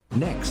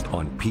Next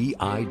on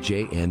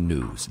PIJN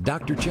News,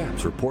 Dr.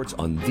 Chaps reports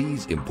on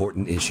these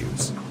important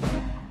issues.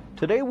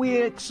 Today we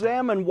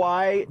examine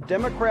why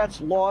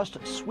Democrats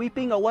lost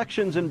sweeping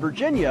elections in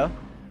Virginia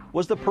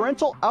was the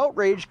parental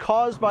outrage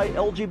caused by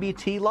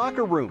LGBT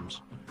locker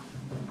rooms.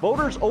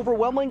 Voters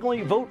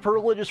overwhelmingly vote for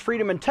religious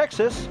freedom in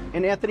Texas,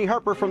 and Anthony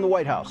Harper from the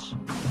White House.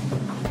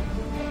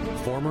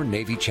 Former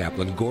Navy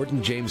chaplain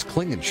Gordon James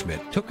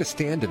Klingenschmitt took a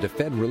stand to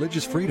defend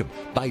religious freedom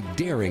by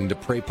daring to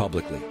pray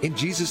publicly in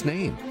Jesus'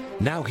 name.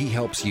 Now he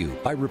helps you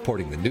by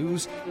reporting the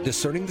news,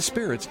 discerning the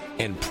spirits,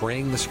 and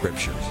praying the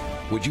scriptures.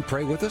 Would you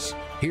pray with us?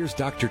 Here's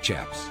Dr.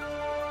 Chaps.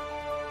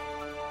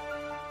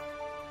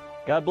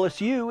 God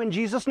bless you in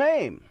Jesus'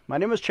 name. My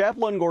name is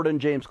Chaplain Gordon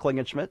James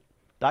Klingenschmitt,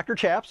 Dr.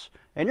 Chaps,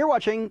 and you're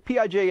watching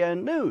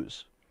PIJN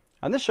News.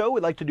 On this show,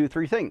 we like to do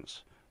three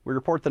things. We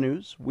report the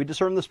news, we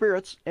discern the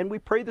spirits, and we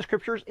pray the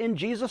scriptures in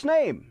Jesus'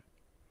 name.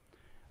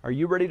 Are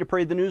you ready to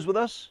pray the news with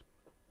us?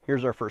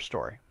 Here's our first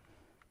story.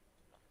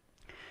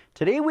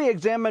 Today we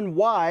examine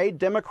why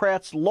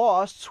Democrats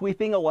lost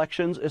sweeping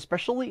elections,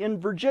 especially in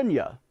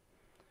Virginia.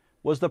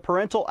 Was the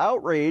parental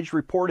outrage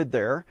reported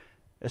there,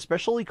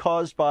 especially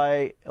caused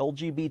by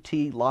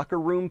LGBT locker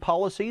room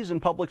policies in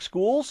public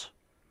schools?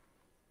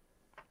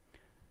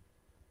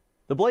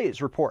 The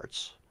Blaze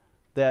reports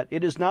that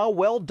it is now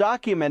well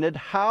documented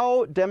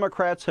how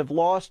Democrats have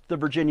lost the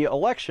Virginia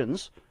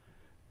elections,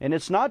 and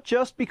it's not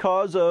just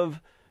because of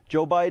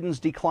Joe Biden's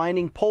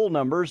declining poll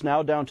numbers,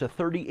 now down to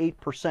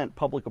 38%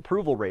 public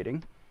approval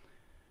rating.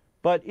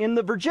 But in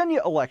the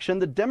Virginia election,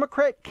 the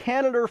Democrat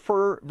candidate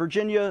for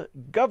Virginia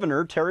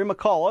Governor, Terry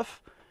McAuliffe,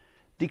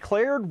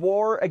 declared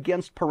war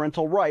against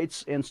parental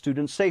rights and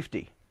student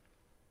safety.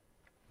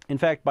 In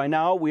fact, by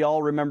now, we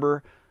all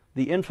remember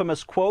the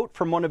infamous quote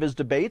from one of his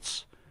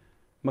debates.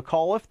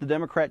 McAuliffe, the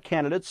Democrat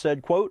candidate,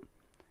 said, quote,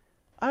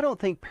 "I don't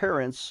think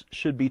parents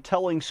should be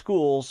telling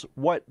schools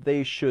what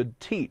they should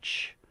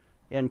teach,"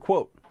 end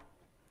quote.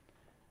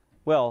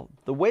 Well,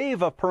 the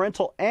wave of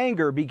parental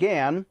anger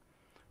began,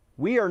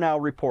 we are now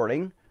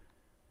reporting,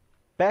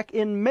 back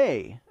in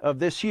May of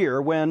this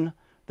year when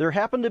there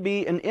happened to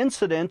be an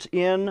incident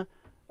in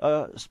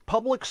a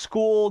public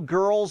school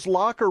girls'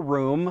 locker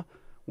room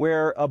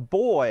where a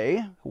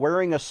boy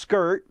wearing a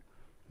skirt,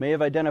 may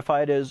have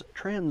identified as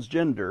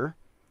transgender,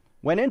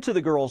 went into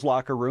the girls'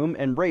 locker room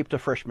and raped a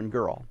freshman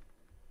girl.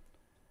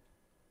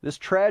 This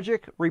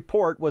tragic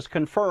report was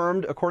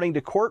confirmed according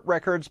to court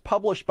records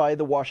published by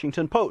the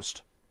Washington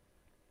Post.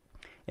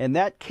 And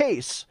that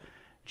case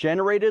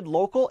generated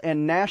local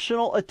and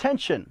national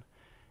attention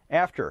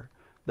after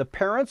the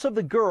parents of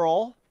the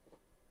girl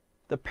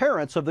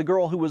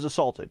who was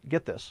assaulted,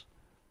 get this,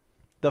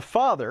 the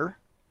father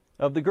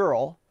of the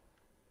girl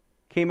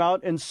came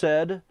out and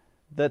said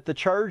that the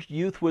charged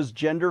youth was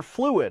gender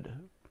fluid,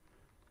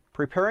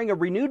 preparing a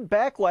renewed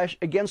backlash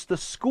against the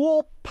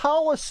school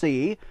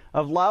policy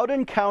of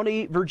Loudoun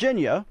County,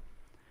 Virginia,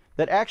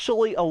 that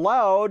actually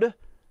allowed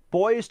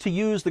boys to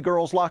use the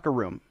girls' locker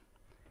room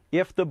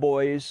if the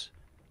boys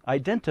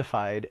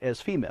identified as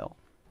female.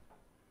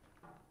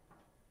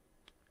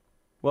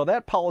 Well,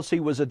 that policy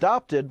was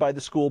adopted by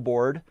the school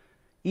board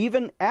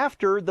even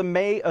after the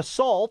May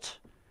assault,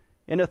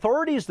 and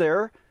authorities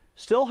there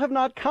still have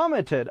not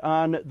commented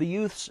on the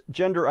youth's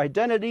gender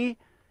identity,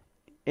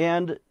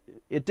 and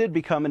it did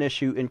become an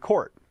issue in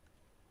court.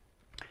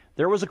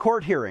 There was a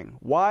court hearing.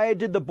 Why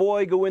did the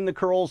boy go in the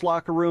girls'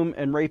 locker room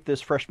and rape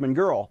this freshman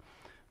girl?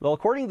 Well,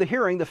 according to the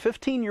hearing, the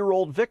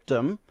 15-year-old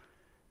victim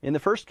in the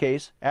first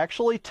case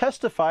actually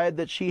testified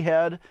that she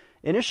had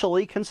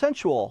initially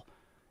consensual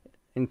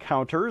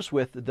encounters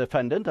with the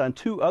defendant on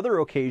two other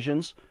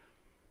occasions,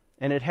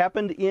 and it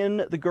happened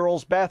in the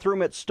girls'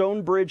 bathroom at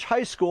Stonebridge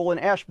High School in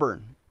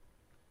Ashburn.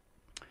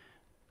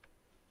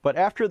 But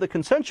after the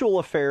consensual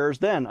affairs,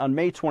 then on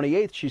May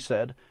 28th, she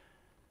said,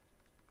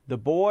 the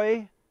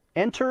boy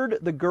entered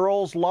the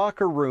girls'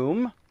 locker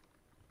room.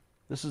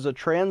 This is a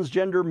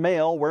transgender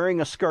male wearing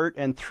a skirt,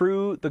 and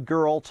threw the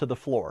girl to the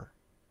floor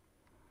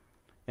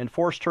and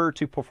forced her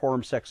to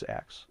perform sex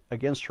acts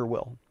against her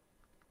will.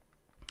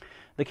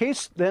 The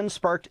case then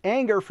sparked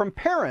anger from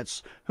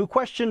parents who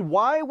questioned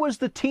why was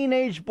the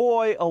teenage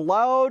boy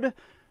allowed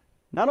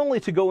not only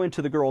to go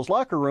into the girls'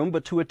 locker room,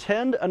 but to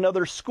attend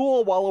another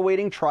school while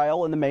awaiting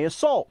trial in the May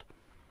assault.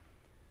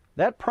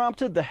 That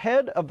prompted the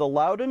head of the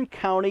Loudoun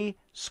County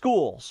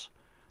Schools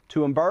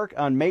to embark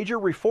on major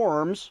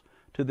reforms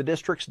to the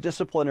district's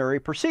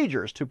disciplinary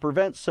procedures to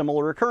prevent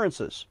similar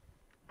occurrences.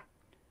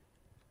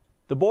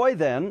 The boy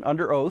then,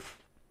 under oath,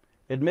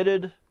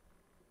 admitted,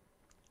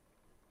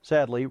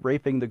 sadly,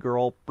 raping the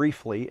girl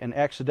briefly, and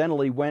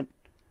accidentally went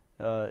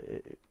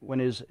when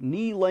his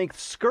knee-length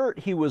skirt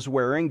he was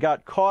wearing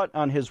got caught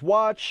on his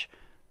watch.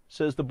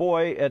 Says the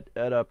boy at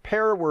a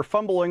pair were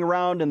fumbling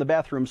around in the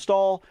bathroom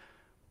stall,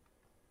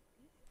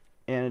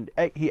 and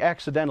he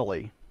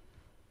accidentally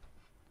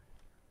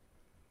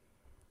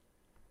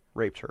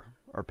raped her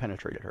or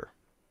penetrated her.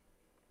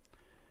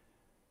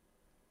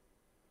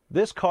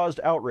 This caused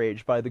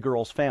outrage by the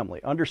girl's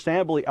family.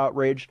 Understandably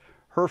outraged,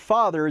 her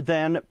father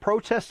then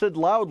protested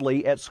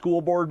loudly at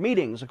school board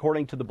meetings,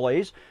 according to the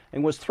Blaze,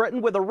 and was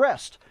threatened with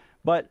arrest.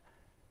 But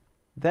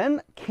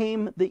then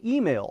came the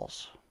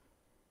emails.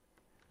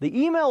 The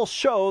emails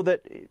show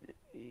that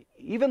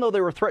even though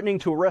they were threatening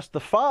to arrest the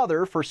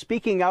father for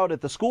speaking out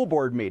at the school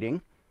board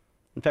meeting,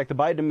 in fact, the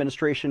Biden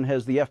administration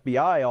has the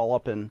FBI all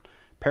up in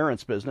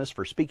parents' business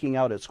for speaking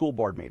out at school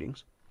board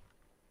meetings,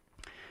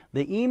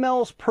 the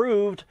emails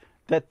proved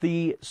that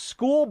the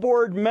school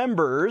board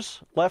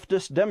members,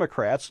 leftist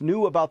Democrats,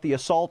 knew about the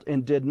assault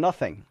and did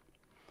nothing.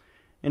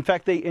 In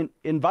fact, they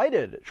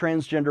invited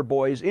transgender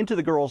boys into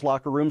the girls'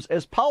 locker rooms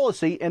as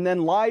policy and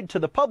then lied to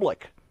the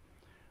public.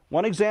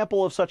 One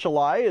example of such a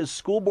lie is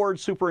School Board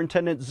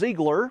Superintendent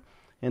Ziegler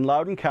in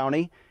Loudoun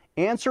County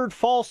answered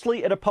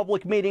falsely at a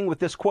public meeting with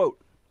this quote: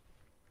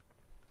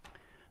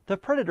 "The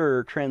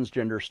predator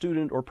transgender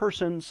student or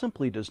person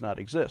simply does not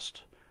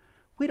exist.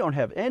 We don't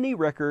have any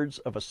records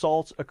of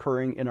assaults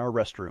occurring in our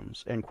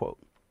restrooms," end quote.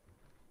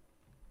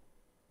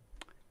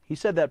 He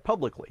said that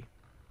publicly.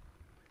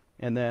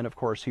 And then, of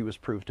course, he was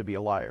proved to be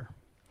a liar.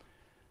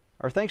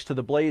 Our thanks to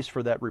the Blaze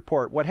for that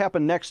report. What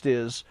happened next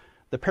is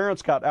the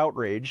parents got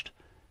outraged.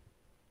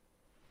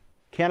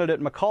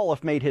 Candidate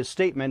McAuliffe made his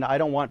statement, "I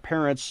don't want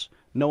parents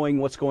knowing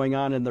what's going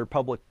on in their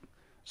public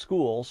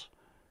schools."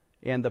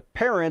 And the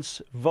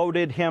parents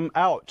voted him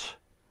out.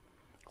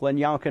 Glenn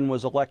Youngkin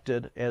was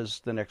elected as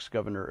the next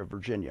governor of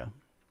Virginia.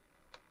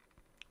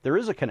 There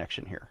is a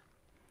connection here.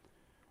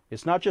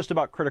 It's not just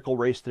about critical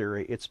race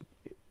theory. It's,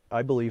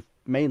 I believe,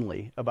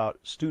 mainly about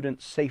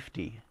student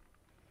safety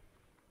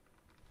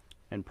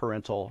and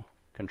parental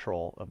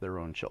control of their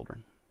own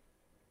children.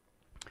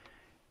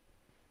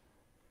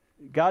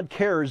 God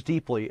cares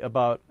deeply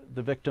about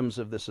the victims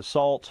of this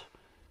assault,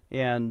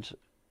 and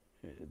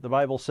the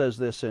Bible says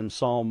this in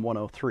Psalm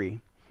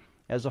 103.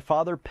 "As a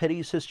father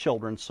pities his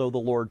children, so the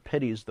Lord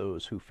pities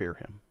those who fear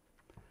him."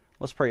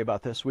 Let's pray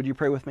about this. Would you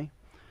pray with me?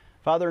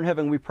 Father in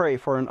heaven, we pray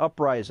for an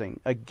uprising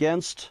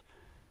against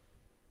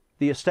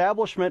the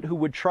establishment who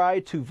would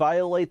try to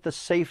violate the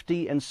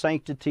safety and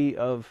sanctity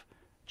of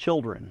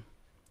children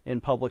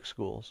in public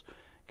schools.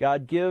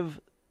 God,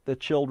 give the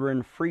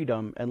children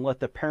freedom and let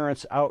the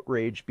parents'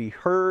 outrage be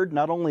heard,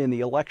 not only in the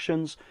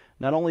elections,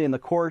 not only in the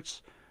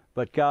courts,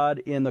 but God,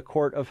 in the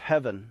court of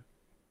heaven.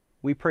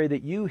 We pray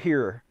that you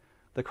hear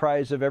the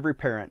cries of every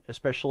parent,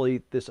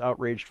 especially this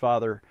outraged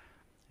father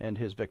and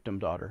his victim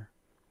daughter.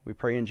 We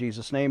pray in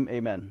Jesus' name,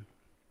 amen.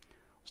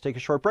 Let's take a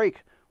short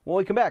break. When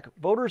we come back,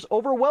 voters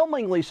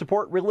overwhelmingly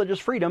support religious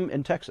freedom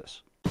in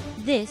Texas.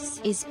 This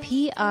is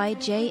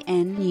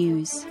PIJN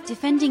News,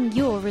 defending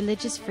your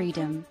religious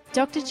freedom.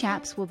 Dr.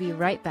 Chaps will be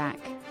right back.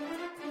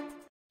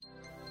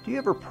 Do you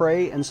ever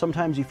pray and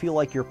sometimes you feel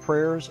like your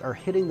prayers are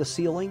hitting the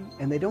ceiling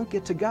and they don't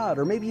get to God,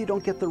 or maybe you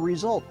don't get the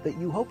result that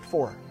you hoped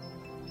for?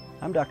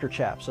 I'm Dr.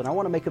 Chaps, and I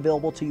want to make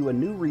available to you a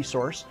new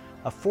resource,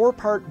 a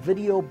 4-part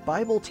video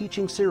Bible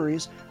teaching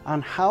series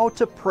on how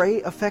to pray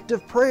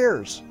effective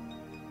prayers.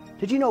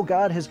 Did you know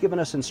God has given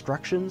us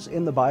instructions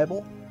in the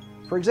Bible?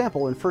 For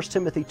example, in 1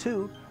 Timothy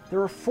 2,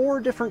 there are 4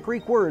 different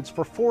Greek words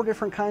for 4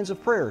 different kinds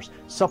of prayers: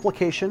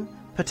 supplication,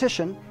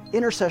 petition,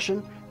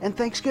 intercession, and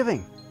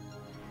thanksgiving.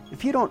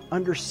 If you don't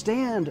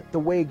understand the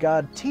way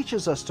God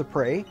teaches us to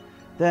pray,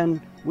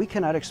 then we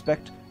cannot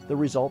expect the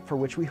result for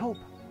which we hope.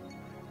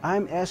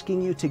 I'm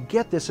asking you to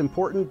get this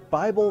important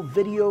Bible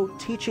video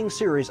teaching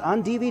series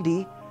on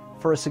DVD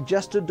for a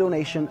suggested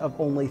donation of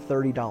only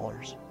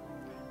 $30.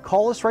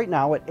 Call us right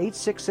now at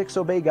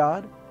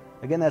 866-OBEY-GOD.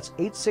 Again, that's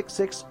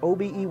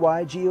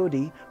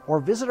 866-OBEY-GOD, or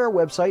visit our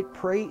website,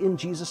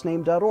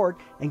 prayinjesusname.org,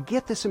 and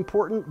get this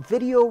important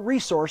video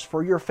resource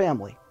for your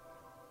family.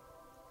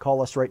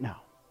 Call us right now.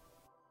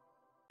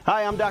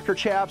 Hi, I'm Dr.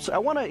 Chaps. I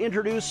want to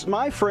introduce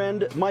my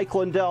friend Mike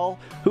Lindell,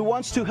 who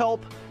wants to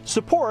help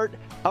support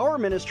our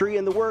ministry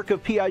and the work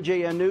of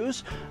PIJN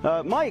News.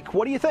 Mike,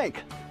 what do you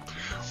think?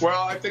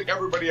 Well, I think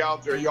everybody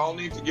out there, y'all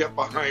need to get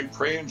behind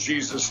Pray in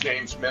Jesus'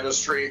 Name's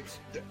ministry.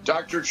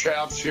 Dr.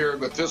 Chaps here,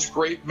 but this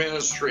great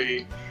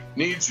ministry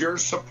needs your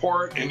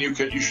support, and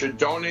you should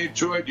donate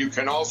to it. You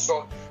can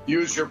also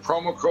use your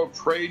promo code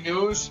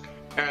PRAYNEWS,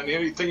 and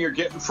anything you're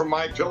getting from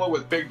MyPillow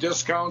with big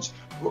discounts,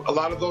 a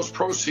lot of those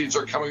proceeds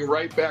are coming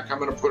right back. I'm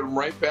going to put them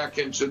right back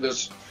into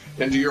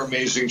your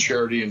amazing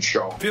charity and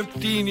show.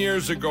 15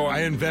 years ago, I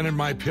invented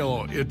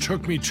MyPillow. It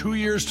took me 2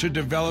 years to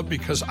develop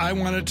because I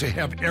wanted to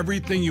have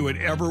everything you would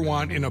ever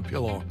want in a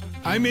pillow.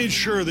 I made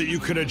sure that you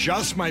could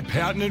adjust my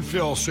patented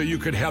fill so you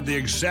could have the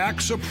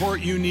exact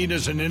support you need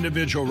as an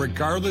individual,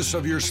 regardless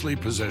of your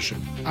sleep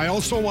position. I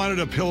also wanted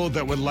a pillow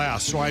that would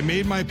last, so I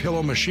made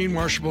MyPillow machine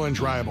washable and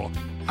dryable.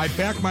 I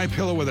back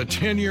MyPillow with a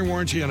 10-year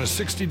warranty and a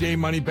 60-day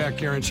money-back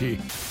guarantee.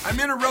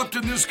 I'm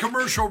interrupting this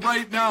commercial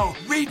right now.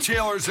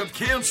 Retailers have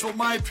canceled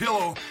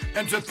MyPillow,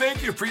 and to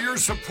thank you for your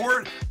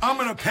support, I'm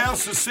going to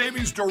pass the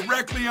savings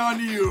directly on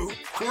to you.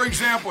 For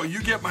example,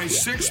 you get my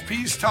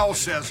 6-piece towel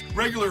sets,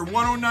 regular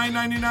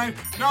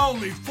 $109.99, now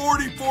only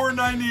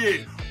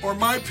 $44.98. Or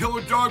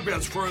MyPillow dog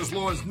beds for as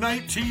low as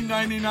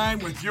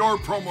 $19.99 with your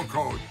promo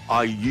code.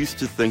 I used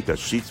to think that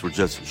sheets were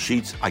just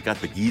sheets. I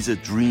got the Giza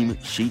Dream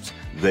sheets.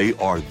 They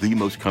are the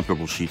most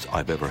comfortable sheets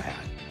I've ever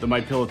had. The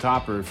MyPillow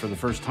topper, for the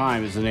first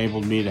time, has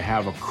enabled me to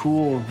have a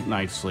cool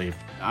night's sleep.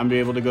 I'm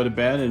able to go to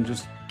bed and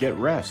just get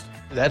rest.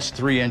 That's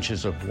 3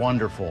 inches of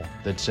wonderful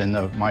that's in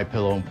the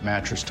MyPillow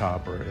mattress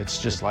topper.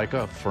 It's just like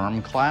a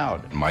firm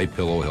cloud.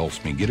 MyPillow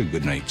helps me get a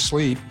good night's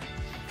sleep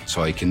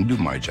so I can do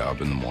my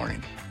job in the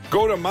morning.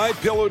 Go to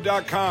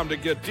MyPillow.com to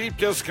get deep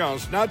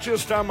discounts, not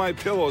just on my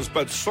pillows,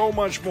 but so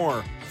much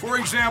more. For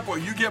example,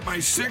 you get my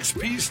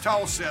 6-piece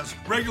towel sets,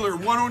 regular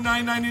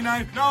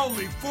 $109.99, now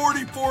only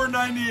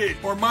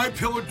 $44.98. Or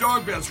MyPillow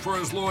dog beds for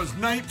as low as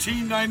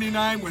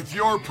 $19.99 with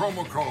your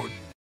promo code.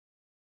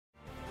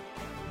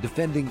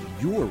 Defending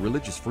your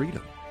religious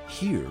freedom.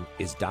 Here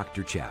is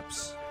Dr.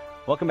 Chaps.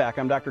 Welcome back.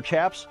 I'm Dr.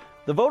 Chaps.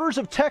 The voters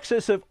of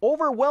Texas have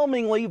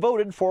overwhelmingly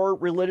voted for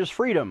religious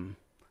freedom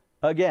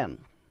again.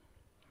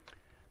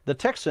 The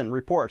Texan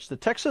reports the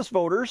Texas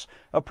voters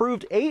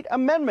approved 8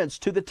 amendments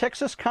to the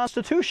Texas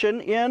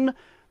Constitution in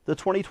the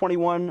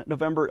 2021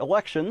 November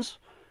elections,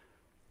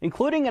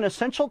 including an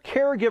essential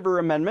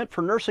caregiver amendment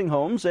for nursing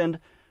homes and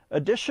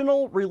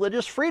additional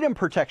religious freedom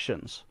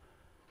protections.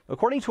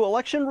 According to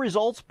election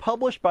results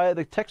published by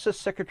the Texas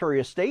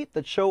Secretary of State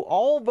that show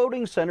all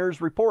voting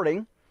centers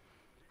reporting,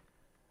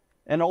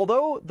 and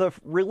although the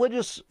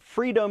Religious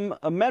Freedom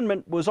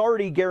Amendment was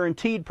already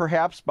guaranteed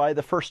perhaps by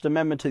the First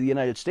Amendment to the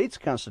United States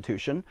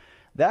Constitution,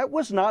 that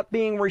was not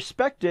being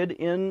respected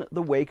in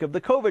the wake of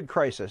the COVID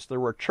crisis.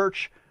 There were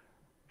church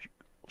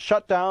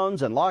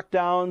shutdowns and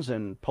lockdowns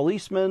and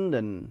policemen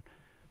and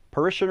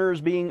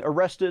parishioners being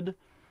arrested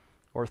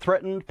or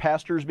threatened,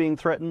 pastors being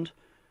threatened.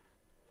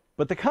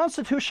 But the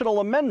constitutional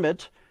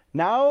amendment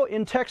now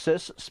in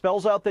Texas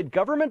spells out that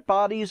government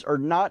bodies are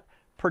not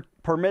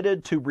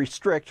permitted to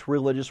restrict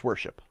religious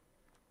worship.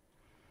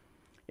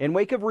 In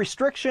wake of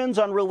restrictions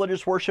on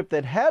religious worship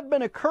that had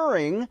been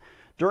occurring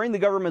during the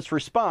government's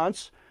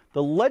response,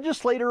 the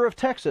legislature of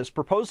Texas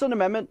proposed an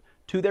amendment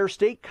to their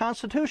state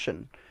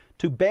constitution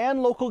to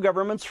ban local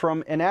governments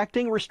from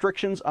enacting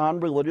restrictions on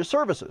religious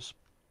services.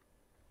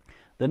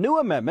 The new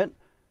amendment,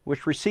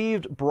 which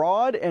received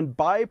broad and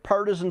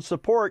bipartisan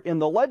support in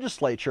the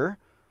legislature,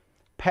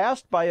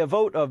 passed by a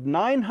vote of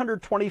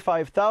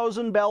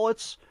 925,000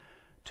 ballots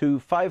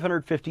to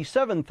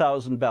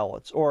 557,000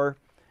 ballots, or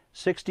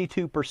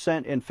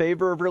 62% in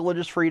favor of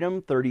religious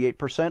freedom,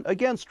 38%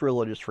 against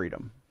religious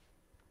freedom.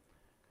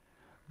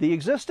 The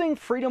existing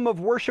freedom of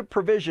worship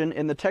provision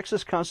in the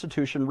Texas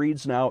Constitution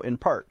reads now in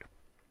part,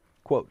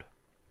 quote,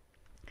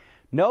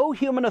 "No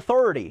human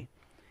authority,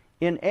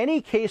 in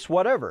any case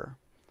whatever,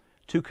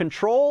 to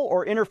control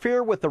or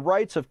interfere with the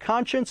rights of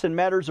conscience in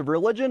matters of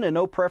religion, and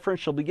no preference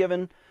shall be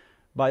given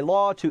by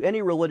law to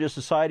any religious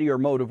society or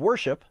mode of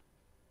worship,"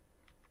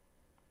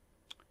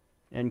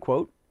 end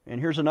quote. And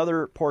here's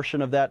another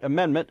portion of that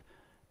amendment.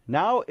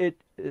 Now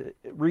it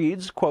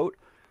reads, quote,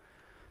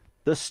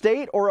 "The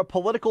state or a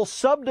political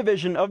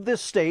subdivision of this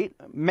state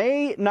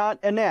may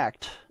not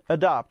enact,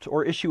 adopt,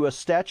 or issue a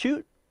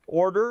statute,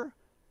 order,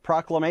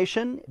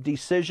 proclamation,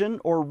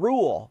 decision, or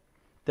rule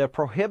that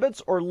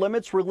prohibits or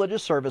limits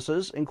religious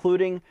services,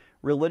 including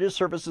religious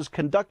services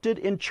conducted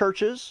in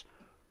churches,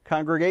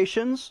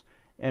 congregations,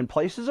 and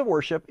places of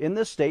worship in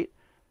this state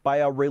by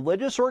a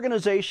religious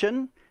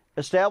organization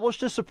established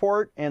to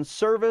support and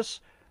service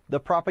the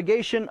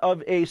propagation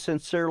of a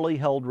sincerely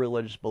held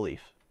religious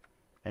belief,"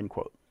 end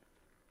quote.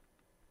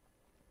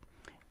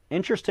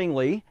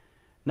 Interestingly,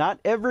 not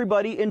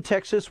everybody in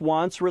Texas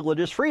wants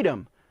religious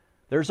freedom.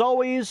 There's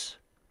always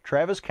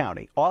Travis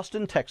County.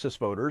 Austin, Texas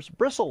voters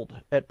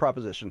bristled at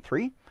Proposition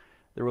 3,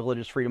 the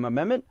Religious Freedom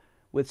Amendment,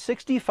 with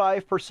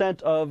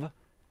 65% of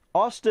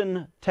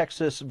Austin,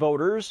 Texas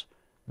voters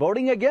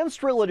voting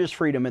against religious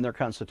freedom in their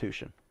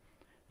constitution,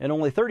 and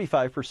only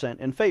 35%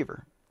 in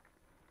favor.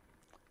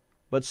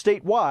 But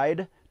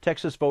statewide,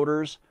 Texas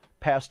voters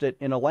passed it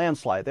in a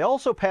landslide. They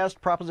also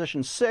passed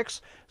Proposition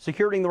 6,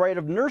 securing the right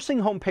of nursing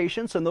home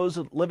patients and those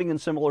living in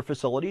similar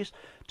facilities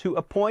to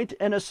appoint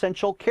an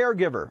essential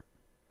caregiver.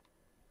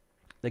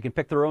 They can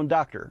pick their own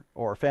doctor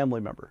or family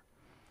member.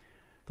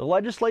 The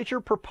legislature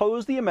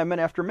proposed the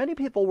amendment after many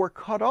people were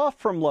cut off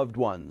from loved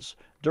ones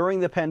during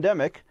the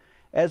pandemic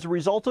as a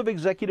result of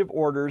executive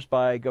orders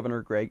by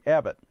Governor Greg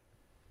Abbott.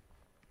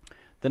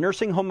 The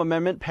nursing home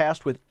amendment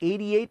passed with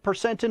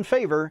 88% in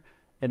favor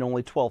and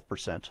only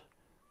 12%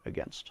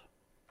 against.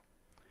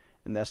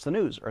 And that's the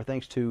news. Our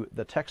thanks to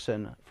the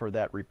Texan for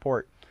that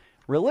report.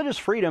 Religious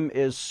freedom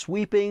is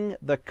sweeping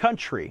the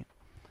country.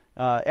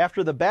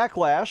 After the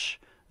backlash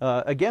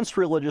against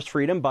religious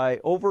freedom by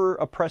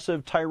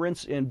over-oppressive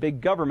tyrants in big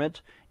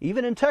government,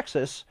 even in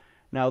Texas,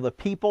 now the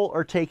people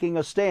are taking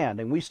a stand,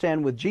 and we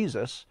stand with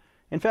Jesus.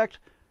 In fact,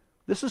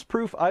 this is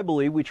proof, I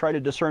believe, we try to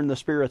discern the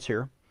spirits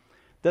here,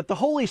 that the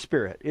Holy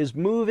Spirit is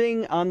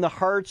moving on the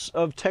hearts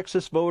of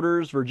Texas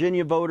voters,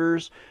 Virginia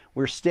voters.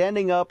 We're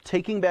standing up,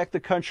 taking back the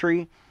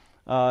country,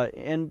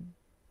 and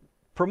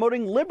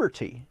promoting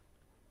liberty.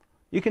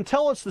 You can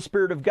tell it's the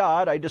Spirit of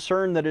God. I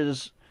discern that it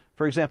is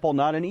For example,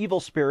 not an evil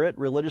spirit.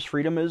 Religious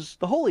freedom is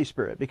the Holy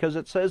Spirit, because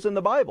it says in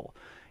the Bible,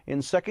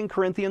 in 2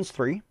 Corinthians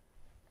 3,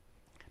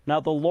 "Now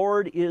the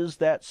Lord is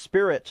that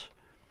Spirit,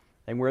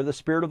 and where the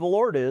Spirit of the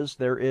Lord is,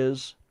 there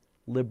is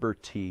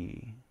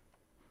liberty."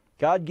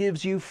 God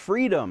gives you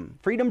freedom,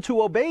 freedom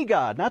to obey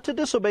God, not to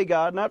disobey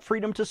God, not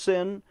freedom to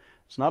sin.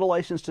 It's not a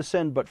license to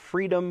sin, but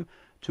freedom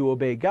to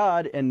obey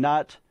God and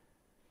not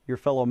your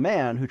fellow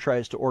man who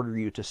tries to order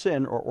you to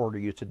sin or order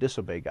you to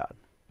disobey God.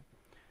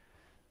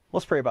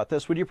 Let's pray about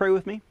this. Would you pray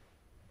with me?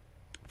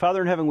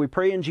 Father in heaven, we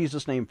pray in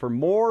Jesus' name for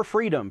more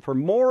freedom, for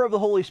more of the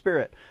Holy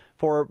Spirit,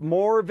 for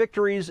more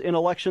victories in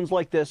elections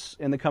like this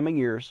in the coming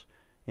years.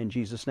 In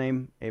Jesus'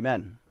 name,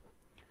 amen.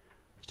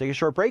 Let's take a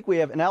short break. We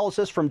have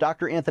analysis from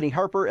Dr. Anthony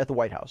Harper at the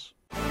White House.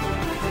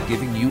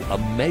 Giving you a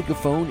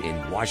megaphone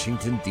in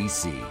Washington,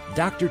 D.C.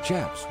 Dr.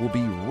 Chaps will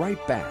be right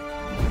back.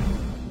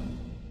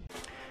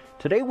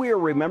 Today we are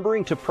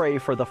remembering to pray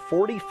for the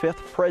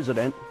 45th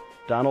President,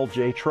 Donald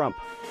J. Trump.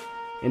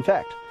 In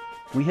fact,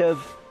 we have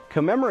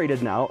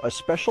commemorated now a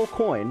special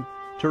coin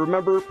to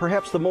remember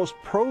perhaps the most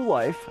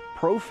pro-life,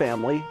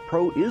 pro-family,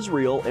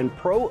 pro-Israel, and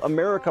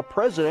pro-America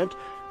president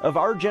of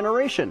our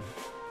generation.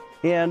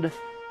 And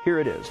here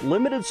it is.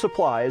 Limited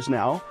supplies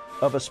now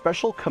of a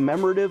special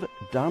commemorative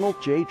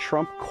Donald J.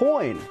 Trump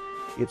coin.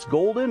 It's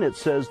golden. It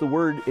says the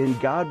word "In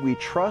God We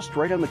Trust"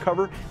 right on the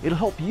cover. It'll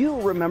help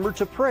you remember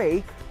to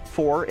pray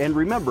for and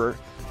remember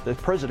the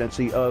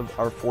presidency of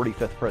our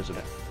 45th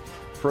president.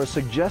 For a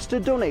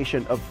suggested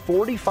donation of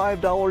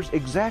 $45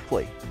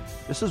 exactly,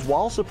 this is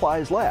while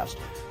supplies last,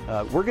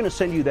 we're going to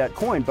send you that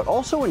coin, but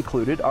also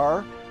included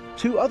are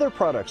two other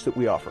products that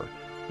we offer.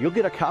 You'll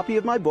get a copy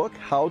of my book,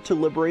 How to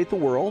Liberate the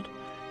World,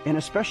 and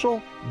a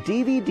special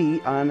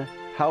DVD on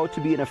how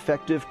to be an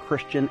effective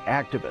Christian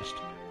activist.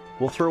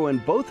 We'll throw in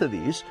both of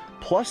these,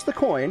 plus the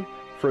coin,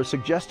 for a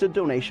suggested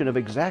donation of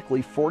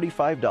exactly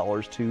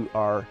 $45 to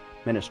our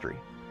ministry.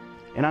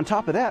 And on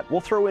top of that, we'll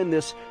throw in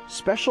this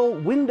special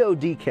window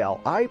decal,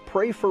 "I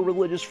Pray for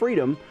Religious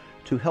Freedom,"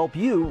 to help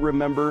you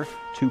remember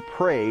to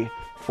pray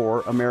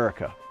for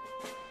America.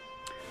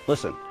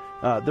 Listen,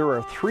 there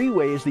are 3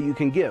 ways that you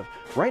can give.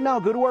 Right now,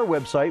 go to our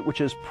website,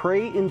 which is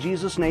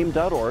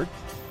prayinjesusname.org.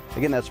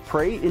 Again, that's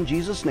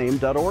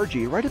prayinjesusname.org.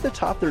 Right at the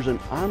top, there's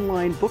an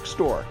online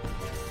bookstore.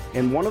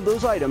 And one of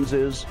those items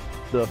is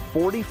the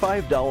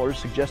 $45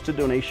 suggested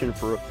donation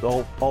for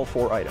all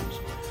 4 items.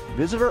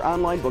 Visit our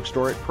online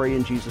bookstore at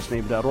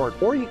prayinjesusname.org,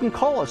 or you can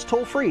call us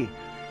toll free.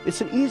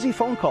 It's an easy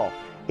phone call,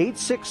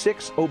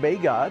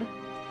 866-OBEY-GOD.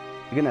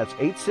 Again, that's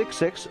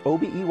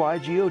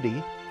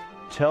 866-OBEY-GOD.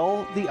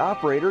 Tell the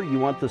operator you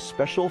want the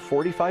special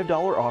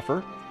 $45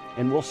 offer,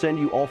 and we'll send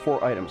you all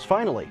 4 items.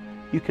 Finally,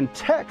 you can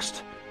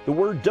text the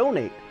word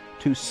 "donate"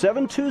 to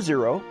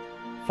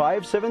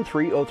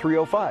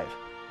 720-573-0305.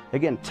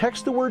 Again,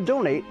 text the word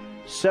 "donate,"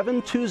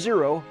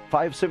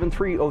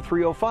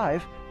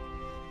 720-573-0305.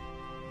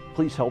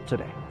 Please help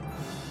today.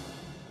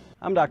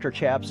 I'm Dr.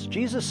 Chaps.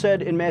 Jesus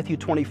said in Matthew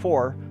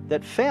 24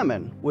 that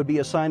famine would be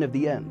a sign of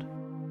the end.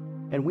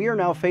 And we are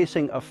now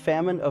facing a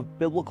famine of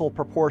biblical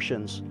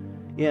proportions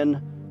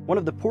in one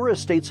of the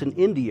poorest states in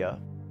India,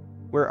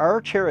 where our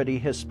charity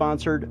has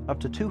sponsored up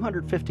to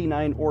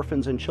 259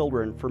 orphans and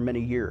children for many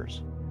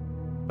years.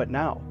 But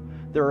now,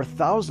 there are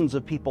thousands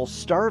of people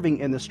starving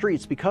in the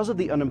streets because of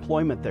the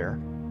unemployment there,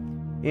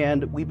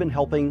 and we've been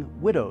helping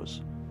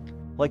widows,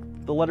 like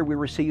the letter we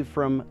received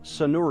from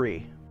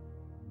Sanuri,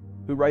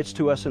 who writes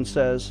to us and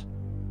says,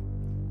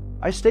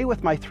 "I stay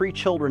with my 3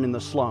 children in the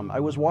slum.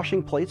 I was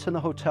washing plates in the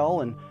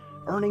hotel and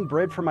earning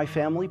bread for my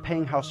family,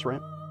 paying house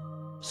rent.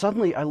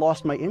 Suddenly, I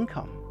lost my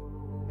income.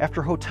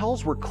 After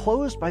hotels were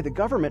closed by the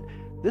government,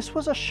 this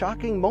was a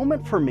shocking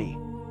moment for me.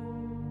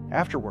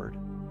 Afterward,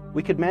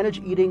 we could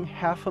manage eating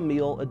half a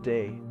meal a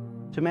day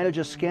to manage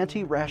a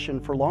scanty ration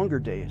for longer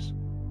days.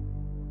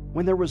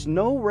 When there was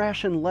no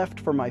ration left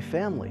for my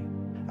family,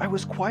 I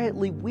was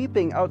quietly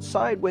weeping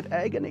outside with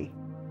agony.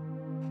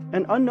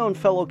 An unknown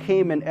fellow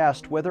came and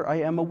asked whether I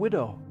am a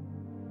widow.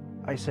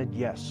 I said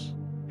yes.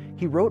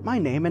 He wrote my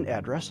name and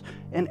address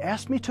and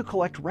asked me to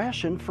collect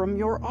ration from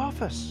your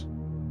office.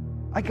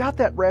 I got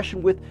that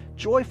ration with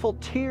joyful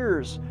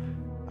tears.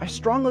 I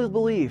strongly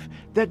believe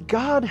that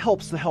God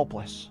helps the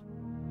helpless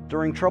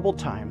during troubled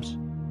times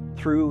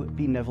through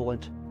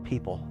benevolent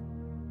people."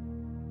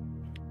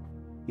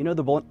 You know,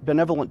 the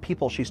benevolent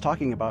people she's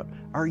talking about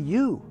are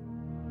you.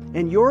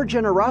 And your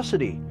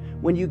generosity,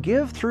 when you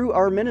give through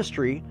our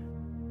ministry,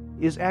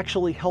 is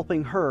actually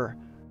helping her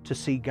to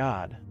see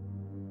God.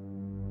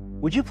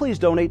 Would you please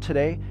donate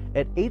today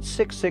at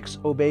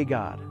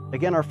 866-OBEY-GOD.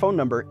 Again, our phone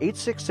number,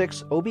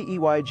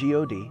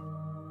 866-OBEY-GOD.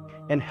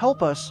 And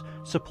help us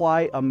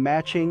supply a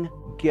matching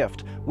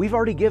gift. We've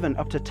already given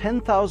up to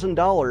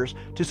 $10,000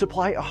 to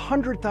supply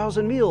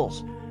 100,000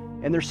 meals.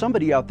 And there's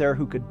somebody out there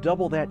who could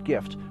double that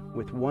gift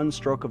with one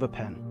stroke of a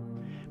pen.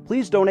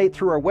 Please donate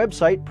through our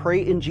website,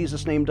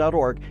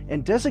 prayinjesusname.org,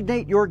 and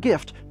designate your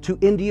gift to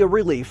India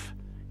Relief.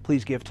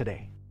 Please give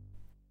today.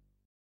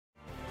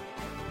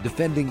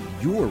 Defending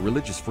your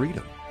religious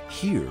freedom.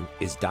 Here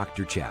is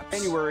Dr. Chaps.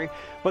 January,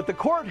 but the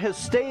court has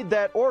stayed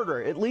that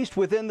order, at least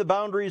within the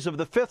boundaries of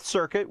the Fifth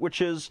Circuit, which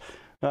is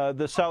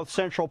the south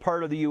central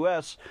part of the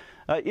U.S.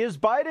 Is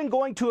Biden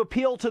going to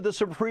appeal to the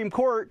Supreme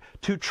Court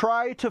to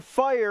try to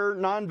fire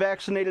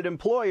non-vaccinated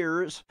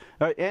employers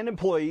and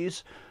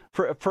employees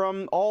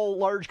from all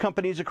large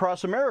companies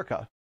across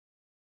America?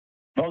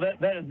 Well,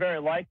 that is very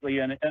likely,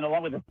 and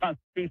along with the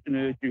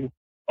Constitution issue,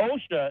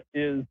 OSHA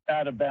is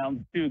out of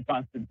bounds too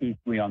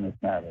constitutionally on this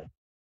matter.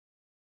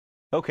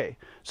 Okay,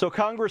 so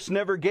Congress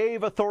never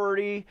gave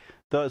authority.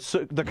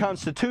 The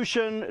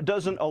Constitution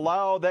doesn't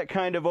allow that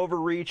kind of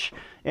overreach,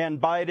 and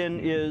Biden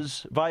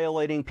is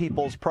violating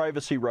people's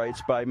privacy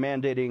rights by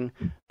mandating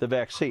the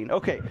vaccine.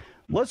 Okay,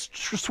 let's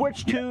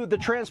switch to the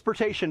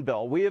transportation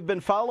bill. We have been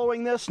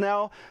following this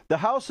now. The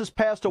House has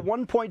passed a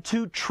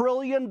 $1.2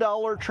 trillion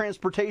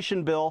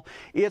transportation bill.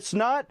 It's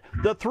not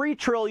the $3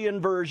 trillion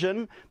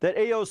version that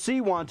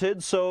AOC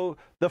wanted, so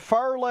the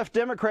far left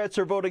Democrats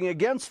are voting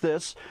against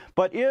this.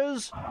 But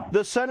is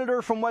the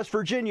senator from West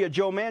Virginia,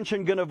 Joe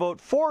Manchin, going to vote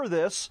for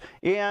this?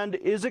 And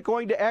is it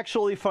going to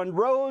actually fund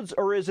roads,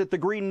 or is it the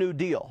Green New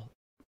Deal?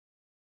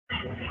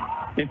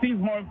 It seems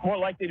more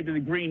likely to be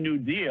the Green New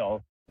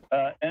Deal.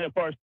 And of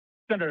course,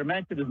 Senator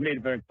Manchin has made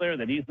it very clear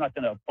that he's not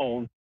going to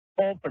oppose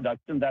coal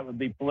production. That would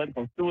be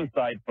political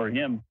suicide for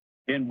him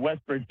in West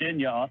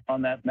Virginia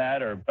on that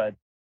matter. But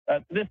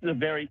this is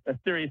a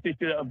serious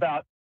issue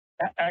about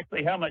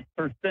actually how much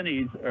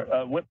percentage,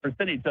 what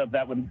percentage of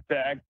that would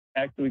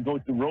actually go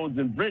to roads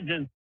and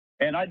bridges.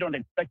 And I don't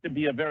expect to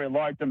be a very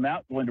large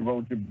amount going to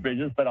roads and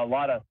bridges, but a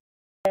lot of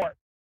support,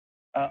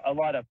 a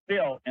lot of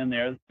fill in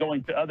there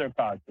going to other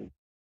causes.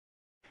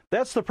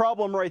 That's the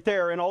problem right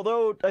there. And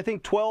although I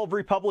think 12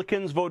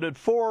 Republicans voted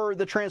for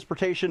the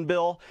transportation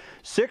bill,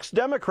 6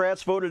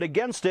 Democrats voted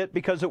against it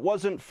because it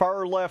wasn't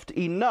far left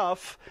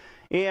enough.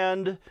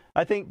 And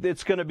I think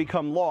it's going to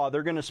become law.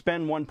 They're going to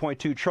spend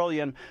 $1.2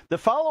 trillion. The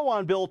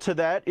follow-on bill to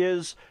that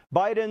is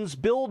Biden's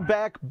Build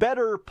Back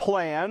Better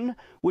plan,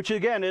 which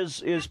again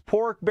is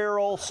pork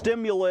barrel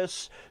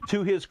stimulus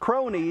to his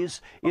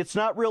cronies. It's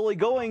not really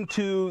going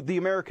to the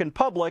American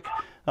public,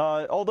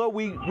 although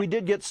we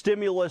did get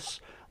stimulus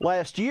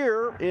last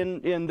year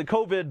in the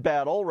COVID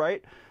battle,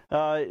 right?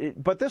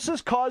 But this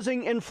is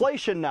causing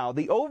inflation now.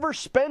 The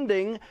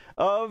overspending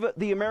of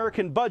the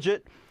American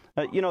budget,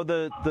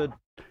 the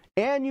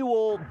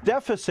annual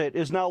deficit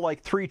is now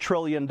like $3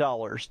 trillion.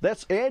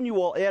 That's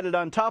annual added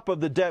on top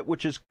of the debt,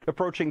 which is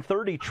approaching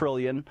 $30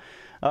 trillion.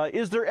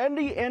 Is there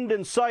any end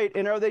in sight,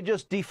 and are they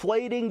just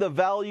deflating the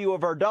value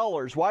of our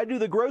dollars? Why do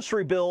the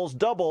grocery bills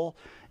double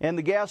and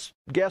the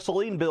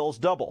gasoline bills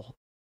double?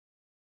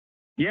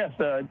 Yes,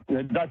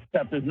 Dr.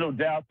 Tapp, there's no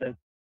doubt that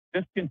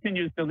this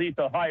continues to lead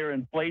to higher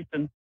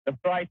inflation. The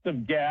price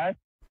of gas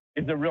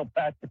is a real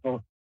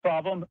practical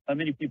problem.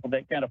 Many people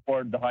that can't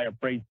afford the higher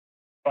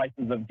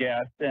prices of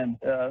gas and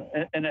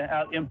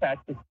how it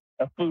impacts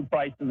food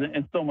prices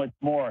and so much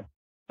more.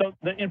 So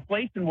the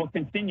inflation will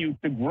continue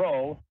to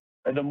grow.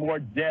 The more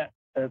debt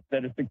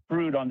that is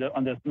accrued on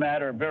this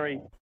matter,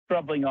 very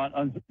troubling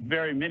on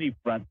very many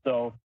fronts.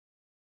 So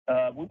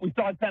we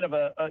saw kind of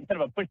a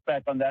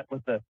pushback on that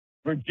with the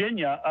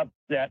Virginia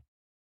upset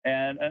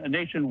and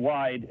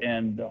nationwide,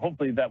 and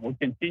hopefully that will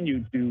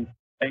continue to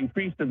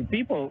increase. So the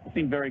people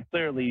seem very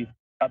clearly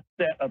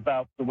upset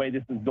about the way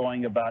this is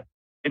going, about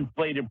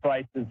inflated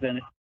prices,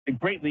 and it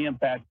greatly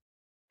impacts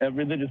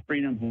religious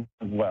freedoms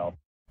as well.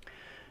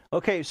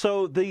 Okay,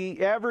 so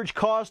the average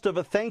cost of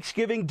a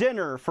Thanksgiving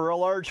dinner for a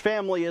large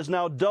family is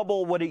now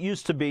double what it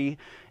used to be,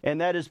 and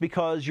that is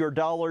because your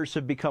dollars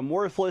have become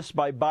worthless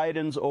by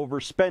Biden's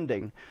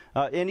overspending,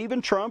 and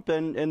even Trump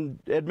and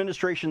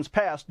administrations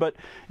past. But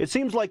it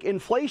seems like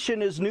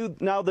inflation is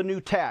now the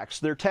new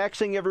tax. They're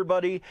taxing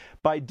everybody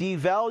by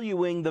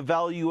devaluing the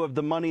value of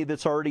the money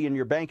that's already in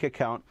your bank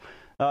account.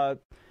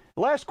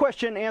 Last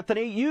question,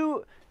 Anthony.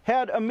 You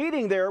had a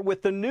meeting there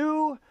with the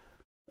new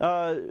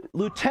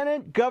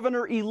Lieutenant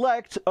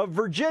Governor-elect of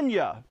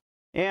Virginia,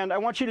 and I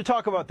want you to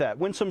talk about that.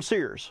 Winsome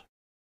Sears.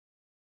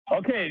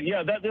 Okay,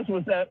 yeah, this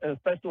was a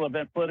special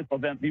event, political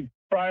event.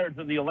 Prior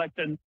to the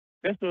election,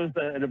 this was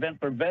an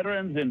event for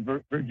veterans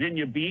in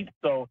Virginia Beach.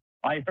 So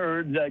I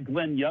heard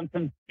Glenn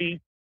Youngkin's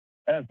speech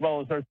as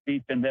well as her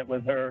speech and met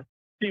with her.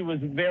 She was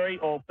very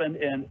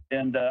open,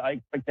 and I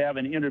expect to have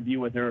an interview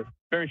with her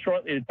very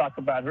shortly to talk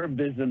about her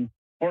vision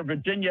for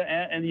Virginia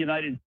and the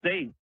United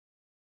States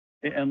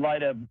in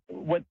light of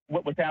what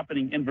was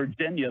happening in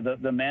Virginia,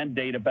 the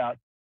mandate about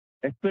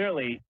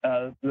clearly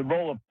the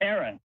role of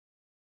parents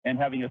and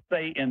having a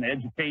say in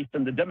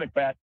education. The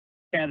Democrat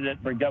candidate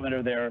for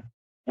governor there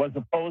was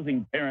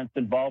opposing parents'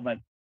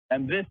 involvement.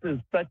 And this is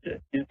such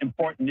an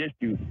important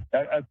issue,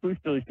 a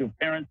crucial issue,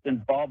 parents'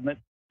 involvement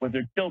with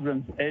their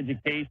children's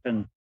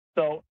education.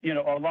 So,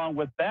 along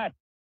with that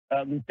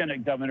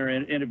lieutenant governor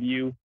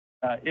interview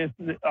is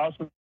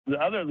also the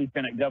other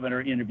lieutenant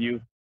governor interview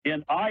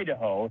in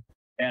Idaho,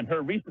 and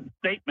her recent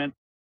statement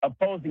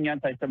opposing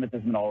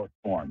anti-Semitism in all its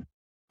forms.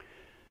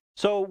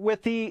 So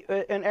with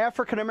an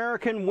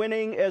African-American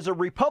winning as a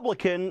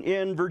Republican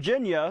in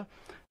Virginia,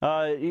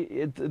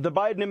 The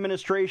Biden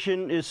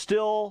administration is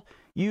still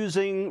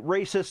using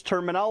racist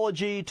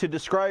terminology to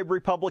describe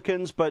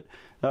Republicans, but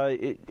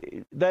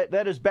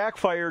that has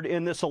backfired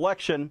in this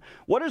election.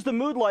 What is the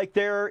mood like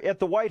there at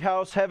the White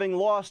House, having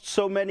lost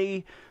so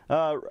many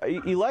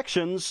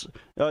elections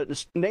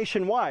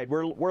nationwide?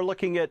 We're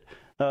looking at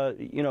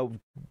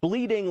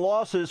bleeding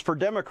losses for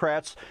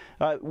Democrats.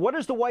 What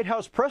does the White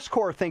House press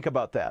corps think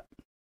about that?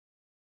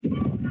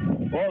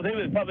 Well, they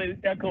would probably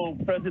echo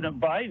President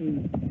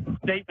Biden's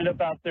statement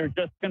about they're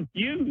just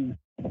confused.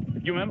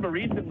 If you remember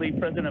recently,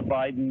 President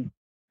Biden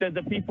said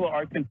that people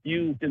are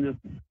confused in this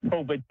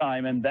COVID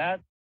time, and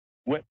that's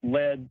what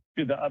led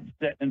to the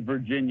upset in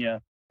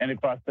Virginia and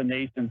across the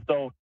nation.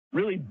 So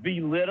really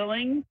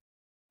belittling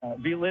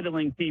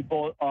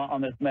people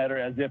on this matter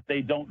as if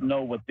they don't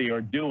know what they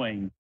are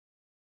doing.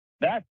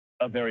 That's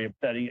a very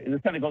upsetting.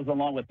 This kind of goes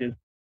along with his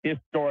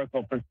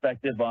historical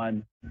perspective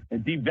on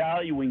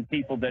devaluing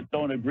people that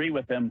don't agree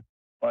with him,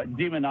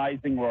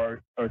 demonizing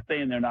or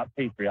saying they're not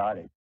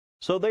patriotic.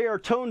 So they are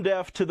tone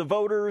deaf to the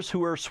voters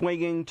who are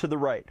swinging to the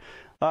right.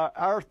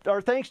 Our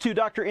thanks to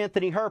Dr.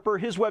 Anthony Harper,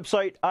 his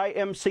website,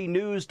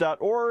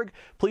 imcnews.org.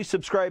 Please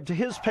subscribe to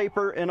his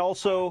paper and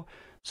also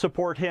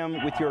support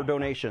him with your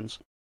donations.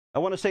 I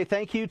want to say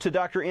thank you to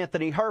Dr.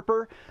 Anthony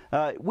Harper.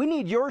 We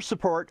need your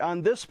support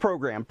on this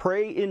program,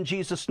 Pray in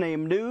Jesus'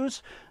 Name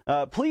News.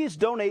 Please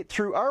donate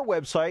through our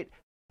website,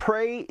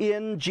 Pray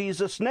in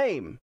Jesus'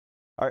 Name.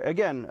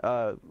 Again,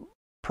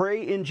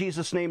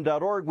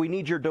 prayinjesusname.org. We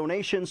need your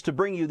donations to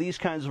bring you these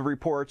kinds of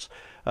reports.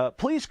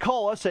 Please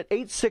call us at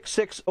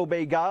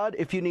 866-OBEY-GOD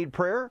if you need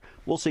prayer.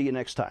 We'll see you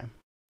next time.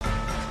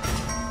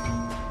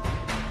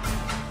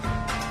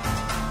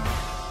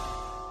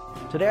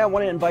 Today I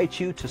want to invite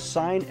you to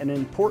sign an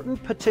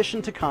important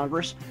petition to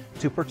Congress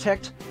to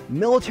protect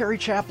military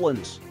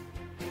chaplains,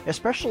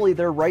 especially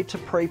their right to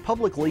pray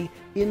publicly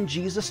in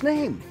Jesus'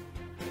 name.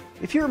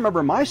 If you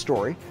remember my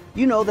story,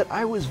 you know that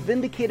I was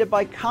vindicated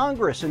by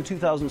Congress in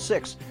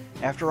 2006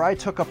 after I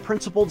took a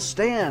principled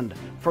stand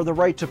for the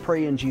right to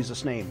pray in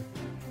Jesus' name.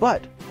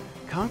 But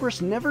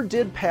Congress never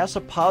did pass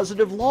a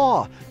positive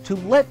law to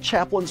let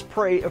chaplains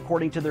pray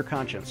according to their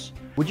conscience.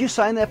 Would you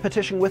sign that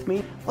petition with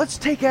me? Let's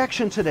take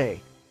action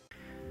today.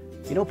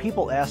 You know,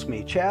 people ask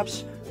me,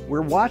 Chaps,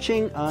 we're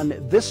watching on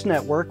this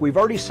network. We've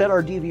already set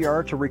our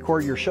DVR to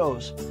record your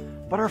shows,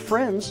 but our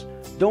friends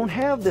don't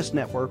have this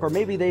network, or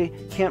maybe they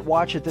can't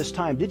watch at this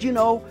time. Did you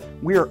know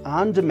we are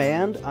on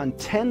demand on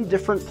 10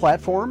 different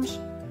platforms?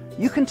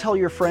 You can tell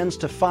your friends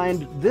to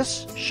find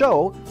this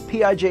show,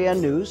 PIJN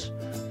News,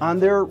 on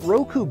their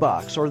Roku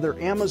box or their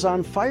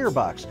Amazon Fire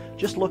box.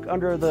 Just look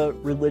under the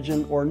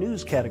religion or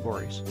news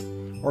categories.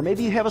 Or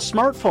maybe you have a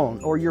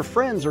smartphone, or your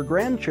friends or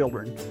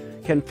grandchildren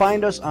can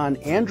find us on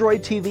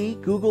Android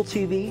TV, Google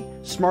TV,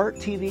 Smart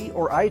TV,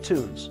 or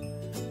iTunes.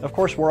 Of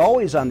course, we're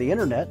always on the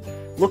internet.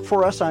 Look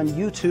for us on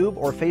YouTube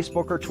or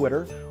Facebook or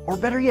Twitter, or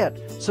better yet,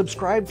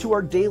 subscribe to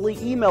our daily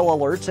email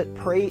alerts at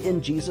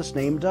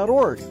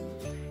prayinjesusname.org.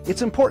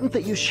 It's important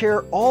that you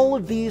share all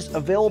of these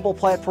available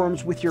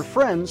platforms with your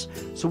friends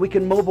so we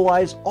can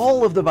mobilize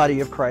all of the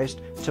body of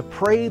Christ to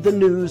pray the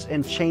news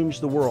and change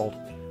the world.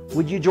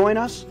 Would you join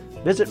us?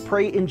 Visit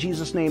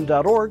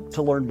prayinjesusname.org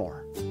to learn more.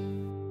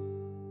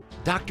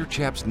 Dr.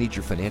 Chaps needs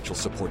your financial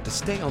support to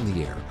stay on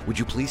the air. Would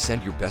you please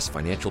send your best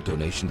financial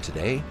donation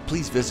today?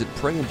 Please visit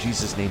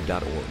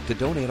prayinjesusname.org to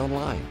donate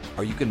online.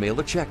 Or you can mail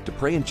a check to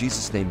Pray in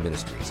Jesus' Name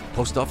Ministries,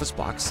 Post Office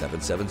Box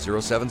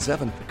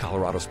 77077,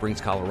 Colorado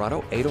Springs,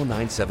 Colorado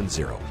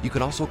 80970. You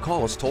can also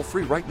call us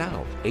toll-free right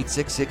now,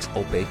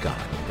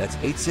 866-OBEY-GOD. That's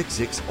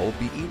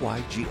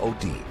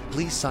 866-OBEYGOD.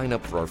 Please sign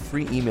up for our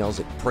free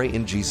emails at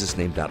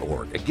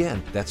prayinjesusname.org.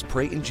 Again, that's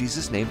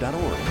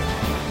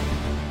prayinjesusname.org.